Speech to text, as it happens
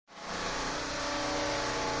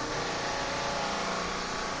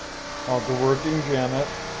How's it working, Janet?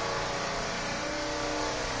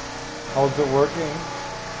 How's it working?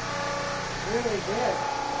 Really good.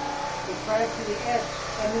 It's right up to the edge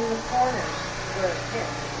and in the corners where it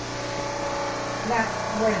hits. Not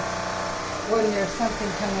when there's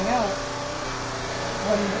something coming out.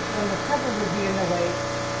 When the cover would be in the way,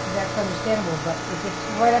 that's understandable. But it gets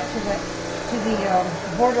right up to the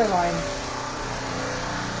borderline.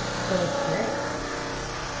 So it's great.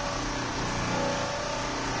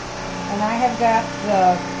 And I have got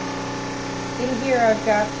in here I've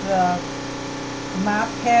got the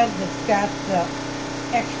mop pad that's got the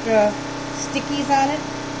extra stickies on it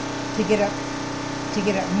to get up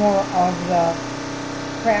more of the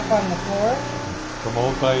crap on the floor. The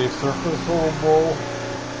multi-surfaceable.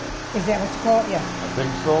 Is that what you call it? Yeah. I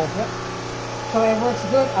think so. Yep. So it works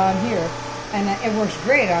good on here, and it works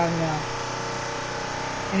great on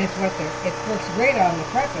and it's what it works great on the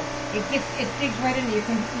carpet. It digs right in. You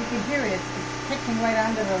can hear it. It's fixing right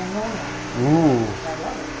onto the linoleum. Ooh. I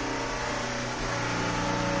love it.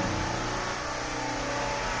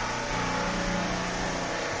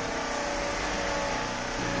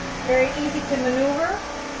 Very easy to maneuver.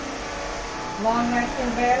 Long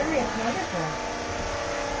lasting battery. It's wonderful.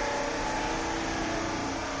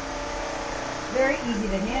 Very easy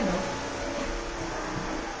to handle.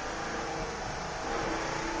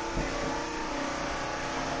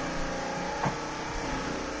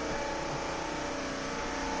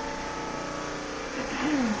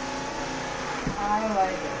 I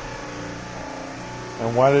like it.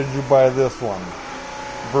 And why did you buy this one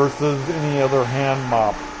versus any other hand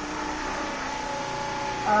mop?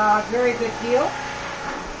 Very good deal.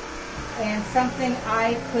 And something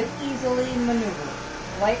I could easily maneuver.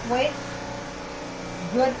 Lightweight,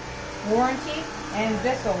 good warranty, and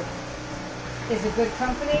Bissell is a good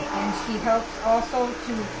company, and she helps also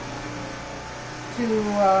to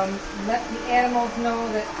let the animals know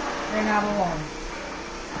that they're not alone.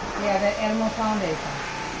 Yeah, that Animal Foundation.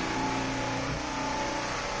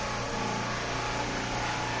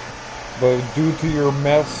 But due to your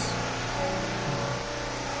mess,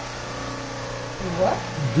 What?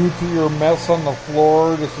 due to your mess on the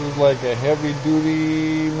floor, this is like a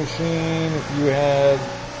heavy-duty machine. If you had,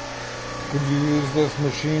 could you use this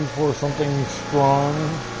machine for something strong?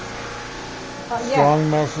 Yeah. Strong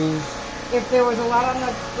messes? If there was a lot on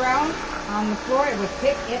the ground, on the floor, it would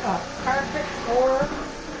pick it up. Carpet or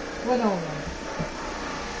linoleum.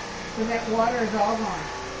 So that water is all gone.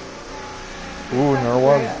 Ooh, and there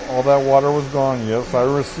was, all that water was gone. Yes, I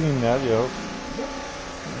was seeing that, yes.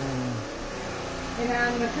 And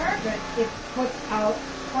on the carpet, it puts out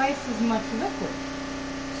twice as much liquid.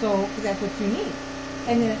 So that's what you need.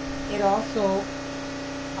 And then it also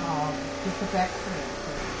disinfects it.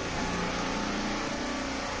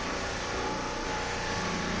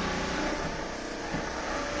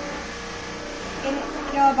 And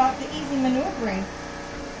you know about the easy maneuvering,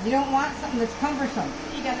 you don't want something that's cumbersome.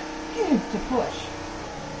 You gotta to push,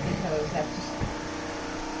 because that's just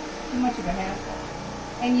too much of a hassle.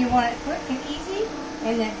 And you want it quick and easy,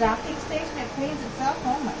 and that docking station that cleans itself.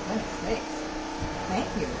 Oh my goodness sakes! Thank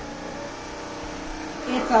you.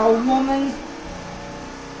 It's a woman's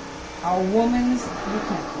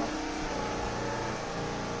utensil.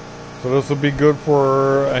 So this would be good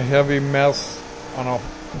for a heavy mess on an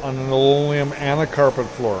linoleum and a carpet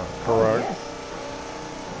floor, correct? Oh, yes.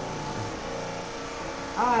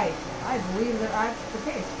 I believe that that's the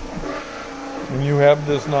case. Yeah. And you have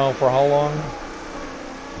this now for how long?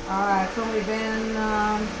 It's only been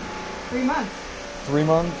 3 months. 3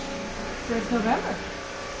 months? Since November.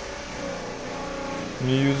 And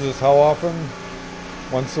you use this how often?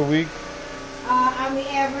 Once a week? On the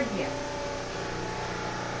average, yes.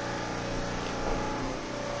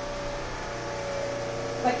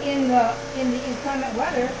 But in the inclement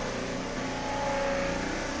weather.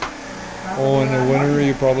 Oh, in the winter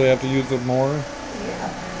you probably have to use it more? Yeah.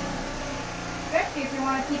 Especially if you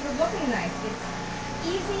want to keep it looking nice. It's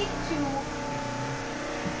easy to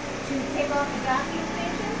take off the docking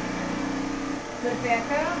station, put it back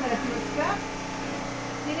on, but if you're stuck,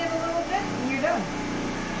 hit it a little bit and you're done.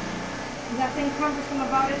 Nothing cumbersome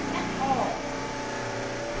about it at all.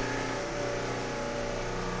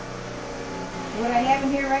 What I have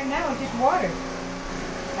in here right now is just water.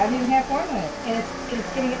 I don't even have formula in it, and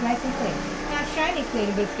it's getting it nice and clean. Not shiny clean,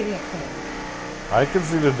 but it's getting it clean. I can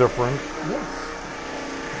see the difference. Yes.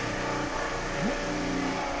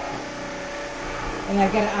 And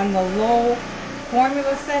I've got it on the low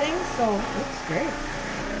formula setting, so it looks great.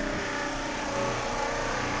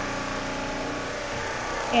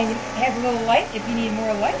 And it has a little light if you need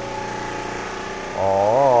more light.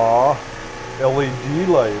 Aww, LED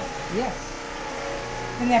light. Yes.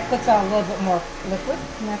 And that puts out a little bit more liquid,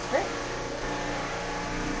 and that's great.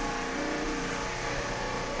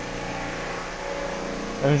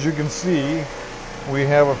 And as you can see, we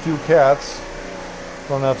have a few cats,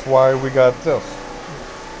 so that's why we got this.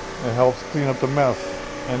 It helps clean up the mess.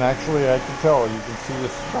 And actually, I can tell, you can see the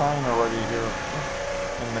shine already here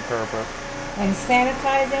in the carpet. And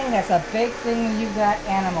sanitizing, that's a big thing when you've got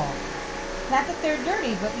animals. Not that they're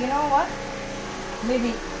dirty, but you know what?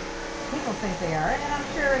 Maybe people think they are, and I'm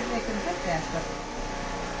sure they can think that, but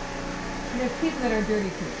there's people that are dirty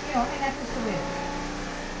too. You know, and that's just the way it is.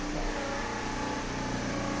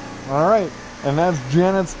 All right, and that's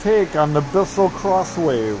Janet's take on the Bissell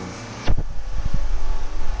crosswave.